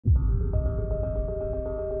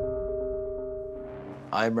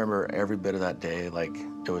I remember every bit of that day like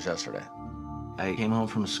it was yesterday. I came home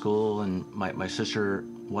from school and my sister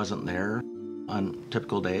wasn't there. On a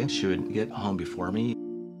typical day, she would get home before me,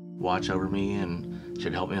 watch over me, and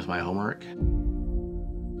she'd help me with my homework.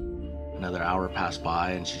 Another hour passed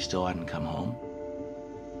by and she still hadn't come home.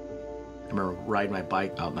 I remember riding my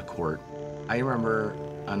bike out in the court. I remember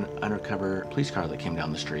an undercover police car that came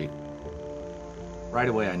down the street. Right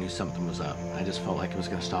away, I knew something was up. I just felt like it was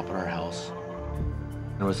going to stop at our house.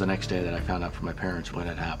 It was the next day that I found out from my parents what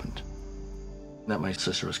had happened, that my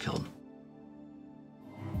sister was killed.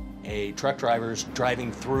 A truck driver's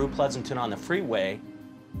driving through Pleasanton on the freeway,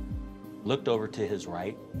 looked over to his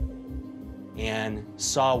right, and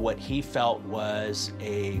saw what he felt was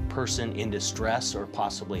a person in distress or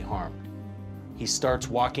possibly harmed. He starts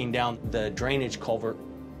walking down the drainage culvert.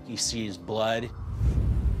 He sees blood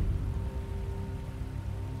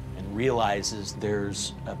and realizes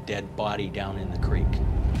there's a dead body down in the creek.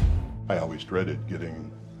 I always dreaded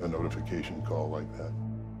getting a notification call like that.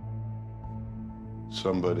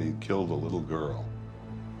 Somebody killed a little girl.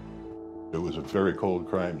 It was a very cold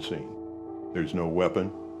crime scene. There's no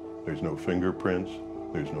weapon, there's no fingerprints,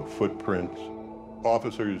 there's no footprints.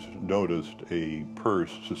 Officers noticed a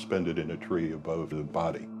purse suspended in a tree above the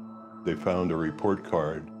body. They found a report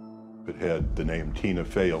card that had the name Tina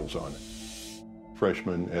Fales on it,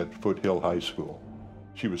 freshman at Foothill High School.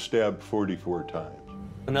 She was stabbed 44 times.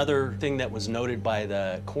 Another thing that was noted by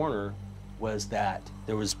the coroner was that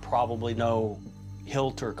there was probably no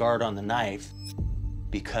hilt or guard on the knife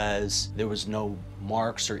because there was no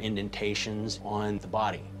marks or indentations on the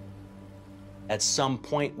body. At some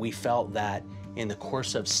point, we felt that in the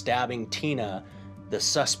course of stabbing Tina, the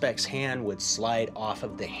suspect's hand would slide off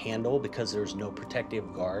of the handle because there's no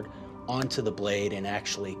protective guard onto the blade and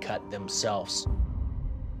actually cut themselves.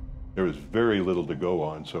 There was very little to go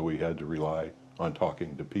on, so we had to rely on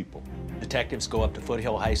talking to people. Detectives go up to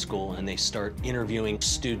Foothill High School and they start interviewing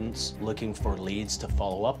students looking for leads to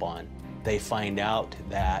follow up on. They find out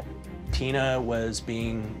that Tina was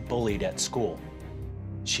being bullied at school.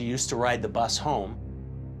 She used to ride the bus home,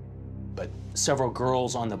 but several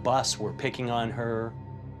girls on the bus were picking on her.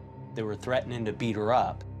 They were threatening to beat her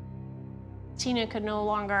up. Tina could no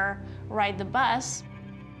longer ride the bus.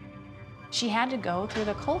 She had to go through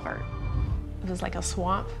the culvert. It was like a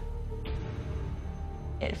swamp.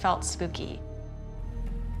 It felt spooky.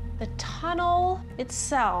 The tunnel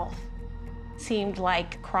itself seemed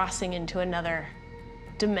like crossing into another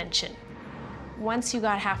dimension. Once you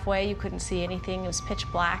got halfway, you couldn't see anything. It was pitch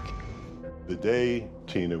black. The day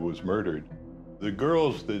Tina was murdered, the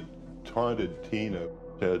girls that taunted Tina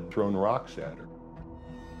had thrown rocks at her.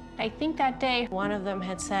 I think that day, one of them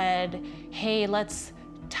had said, hey, let's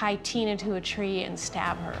tie Tina to a tree and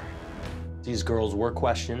stab her. These girls were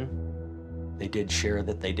questioned. They did share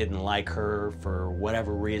that they didn't like her for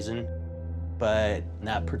whatever reason, but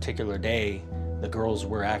that particular day, the girls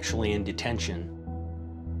were actually in detention,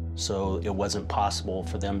 so it wasn't possible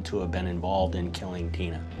for them to have been involved in killing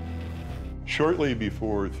Tina. Shortly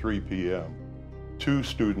before 3 p.m., 2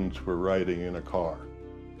 students were riding in a car,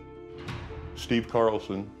 Steve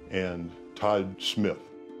Carlson and Todd Smith.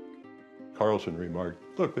 Carlson remarked,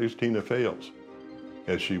 "Look, there's Tina Fales,"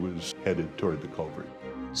 as she was headed toward the culvert.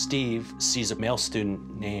 Steve sees a male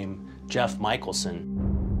student named Jeff Michelson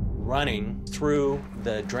running through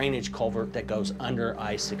the drainage culvert that goes under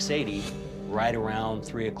I-680 right around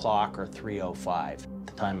 3 o'clock or 3:05 at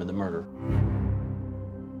the time of the murder.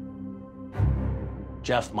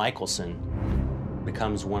 Jeff Michelson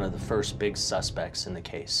becomes one of the first big suspects in the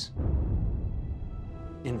case.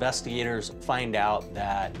 Investigators find out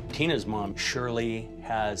that Tina's mom, Shirley,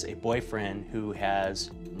 has a boyfriend who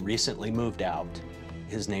has recently moved out.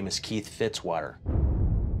 His name is Keith Fitzwater.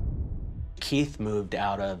 Keith moved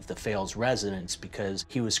out of the Fales residence because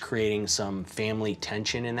he was creating some family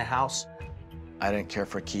tension in the house. I didn't care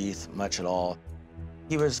for Keith much at all.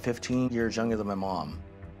 He was 15 years younger than my mom.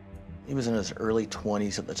 He was in his early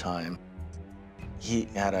 20s at the time. He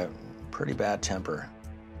had a pretty bad temper.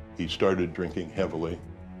 He started drinking heavily.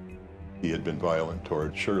 He had been violent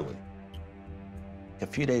toward Shirley. A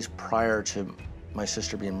few days prior to my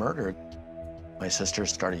sister being murdered, my sister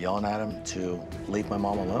started yelling at him to leave my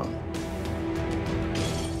mom alone.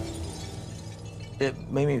 It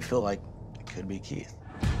made me feel like it could be Keith.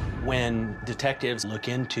 When detectives look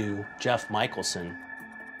into Jeff Michelson,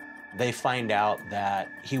 they find out that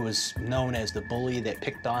he was known as the bully that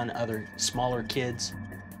picked on other smaller kids.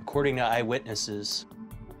 According to eyewitnesses,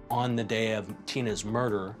 on the day of Tina's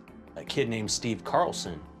murder, a kid named Steve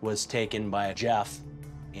Carlson was taken by Jeff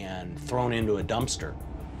and thrown into a dumpster.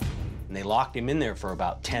 And they locked him in there for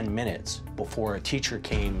about 10 minutes before a teacher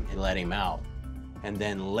came and let him out. And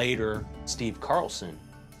then later, Steve Carlson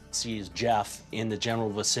sees Jeff in the general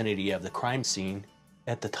vicinity of the crime scene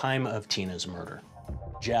at the time of Tina's murder.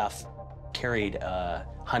 Jeff carried a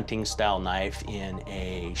hunting-style knife in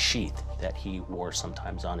a sheath that he wore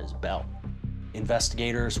sometimes on his belt.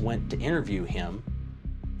 Investigators went to interview him,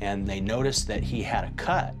 and they noticed that he had a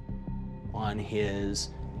cut on his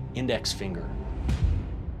index finger.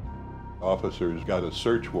 Officers got a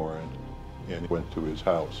search warrant and went to his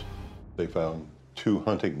house. They found 2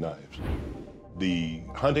 hunting knives. The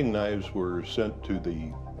hunting knives were sent to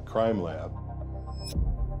the crime lab.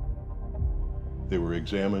 They were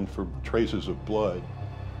examined for traces of blood,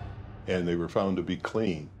 and they were found to be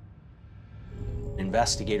clean.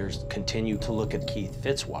 Investigators continued to look at Keith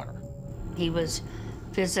Fitzwater. He was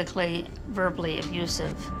physically, verbally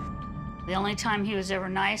abusive. The only time he was ever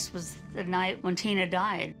nice was the night when Tina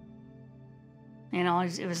died. You know,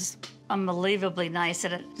 it was unbelievably nice,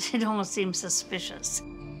 and it almost seemed suspicious.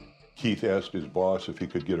 Keith asked his boss if he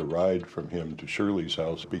could get a ride from him to Shirley's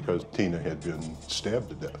house because Tina had been stabbed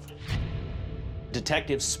to death.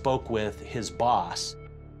 Detectives spoke with his boss.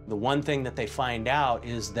 The one thing that they find out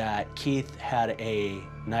is that Keith had a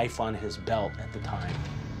knife on his belt at the time,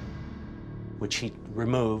 which he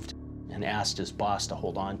removed and asked his boss to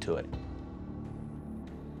hold on to it.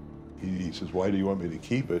 He says, "Why do you want me to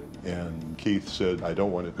keep it?" And Keith said, "I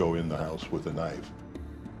don't want to go in the house with a knife."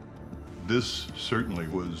 This certainly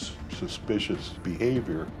was suspicious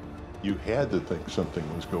behavior. You had to think something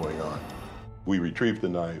was going on. We retrieved the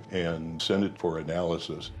knife and sent it for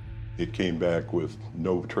analysis. It came back with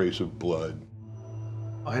no trace of blood.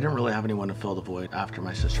 I didn't really have anyone to fill the void after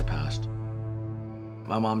my sister passed.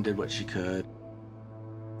 My mom did what she could,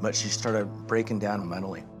 but she started breaking down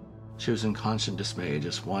mentally. She was in constant dismay,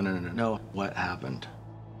 just wanting to know what happened.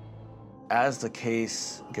 As the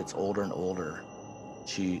case gets older and older,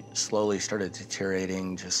 she slowly started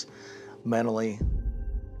deteriorating just mentally.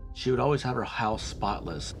 She would always have her house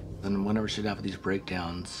spotless, and whenever she'd have these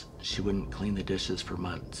breakdowns, she wouldn't clean the dishes for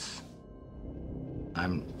months.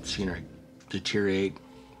 I'm seeing her deteriorate,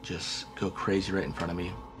 just go crazy right in front of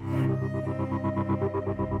me.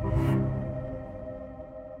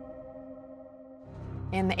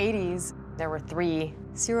 In the 80s, there were 3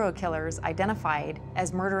 serial killers identified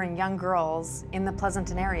as murdering young girls in the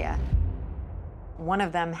Pleasanton area. One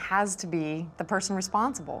of them has to be the person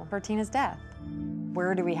responsible for Tina's death.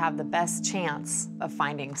 Where do we have the best chance of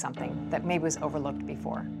finding something that maybe was overlooked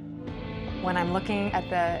before? When I'm looking at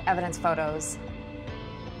the evidence photos,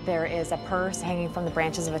 there is a purse hanging from the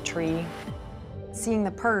branches of a tree. Seeing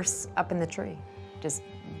the purse up in the tree just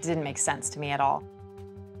didn't make sense to me at all.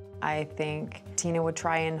 I think Tina would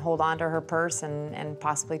try and hold on to her purse and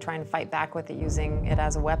possibly try and fight back with it, using it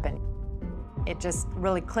as a weapon. It just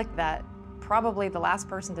really clicked that probably the last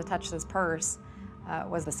person to touch this purse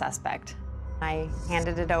was the suspect. I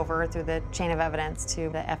handed it over through the chain of evidence to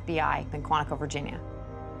the FBI in Quantico, Virginia.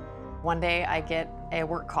 One day I get a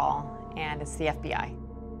work call, and it's the FBI.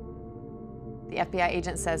 The FBI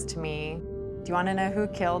agent says to me, "Do you want to know who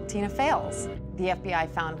killed Tina Fales?" The FBI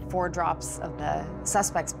found 4 drops of the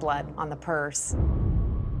suspect's blood on the purse.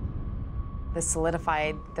 This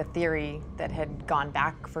solidified the theory that had gone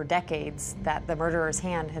back for decades, that the murderer's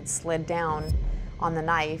hand had slid down on the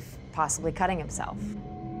knife, possibly cutting himself.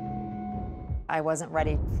 I wasn't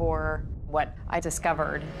ready for what I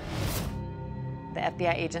discovered. The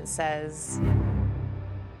FBI agent says,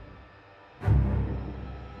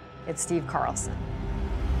 "It's Steve Carlson,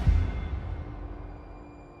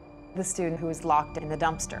 the student who was locked in the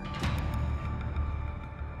dumpster."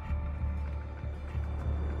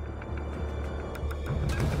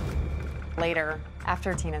 Later,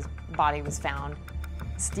 after Tina's body was found,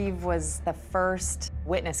 Steve was the first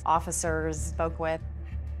witness officers spoke with.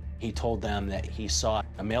 He told them that he saw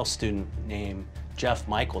a male student named Jeff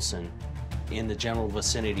Michelson in the general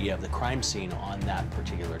vicinity of the crime scene on that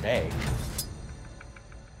particular day.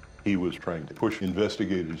 He was trying to push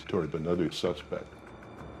investigators toward another suspect.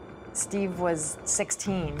 Steve was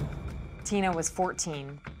 16, Tina was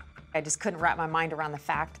 14. I just couldn't wrap my mind around the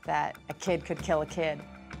fact that a kid could kill a kid.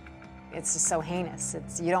 It's just so heinous.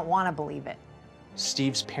 You don't want to believe it.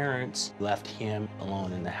 Steve's parents left him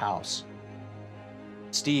alone in the house.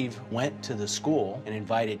 Steve went to the school and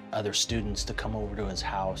invited other students to come over to his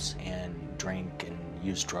house and drink and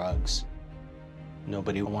use drugs.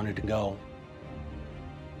 Nobody wanted to go.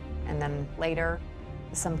 And then later,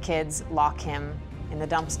 some kids lock him in the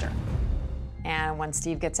dumpster. And when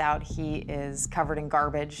Steve gets out, he is covered in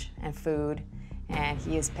garbage and food, and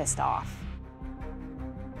he is pissed off.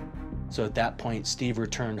 So at that point, Steve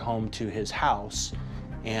returned home to his house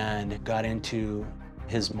and got into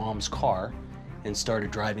his mom's car and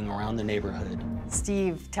started driving around the neighborhood.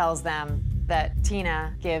 Steve tells them that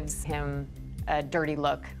Tina gives him a dirty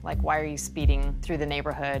look, like, why are you speeding through the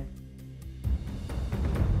neighborhood?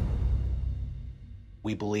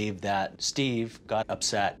 We believe that Steve got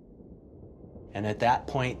upset and at that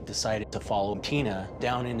point decided to follow Tina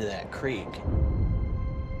down into that creek.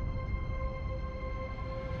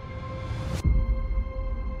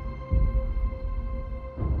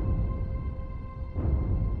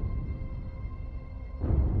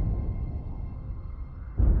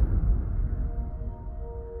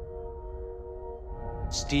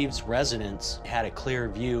 Steve's residence had a clear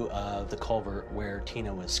view of the culvert where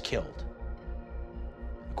Tina was killed.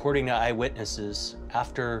 According to eyewitnesses,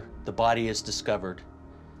 after the body is discovered,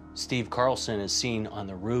 Steve Carlson is seen on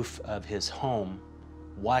the roof of his home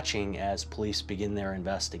watching as police begin their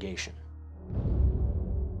investigation.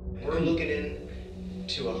 We're looking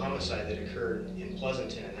into a homicide that occurred in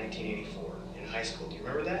Pleasanton in 1984 in high school. Do you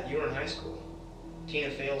remember that? You were in high school. Tina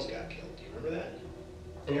Fales got killed. Do you remember that?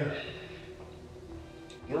 Yeah.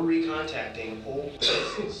 We're recontacting old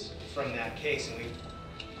cases from that case, and we...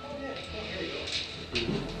 Oh, yeah. Oh, here we go.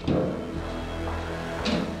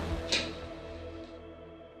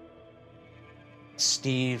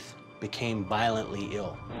 Steve became violently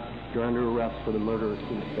ill. You're under arrest for the murder of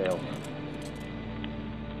Tina Fales.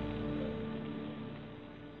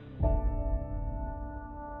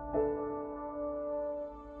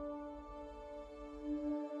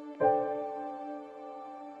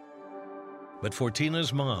 But for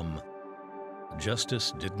Tina's mom,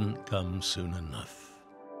 justice didn't come soon enough.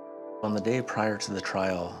 On the day prior to the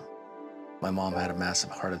trial, my mom had a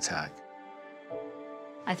massive heart attack.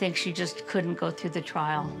 I think she just couldn't go through the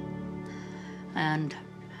trial and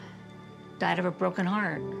died of a broken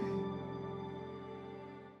heart.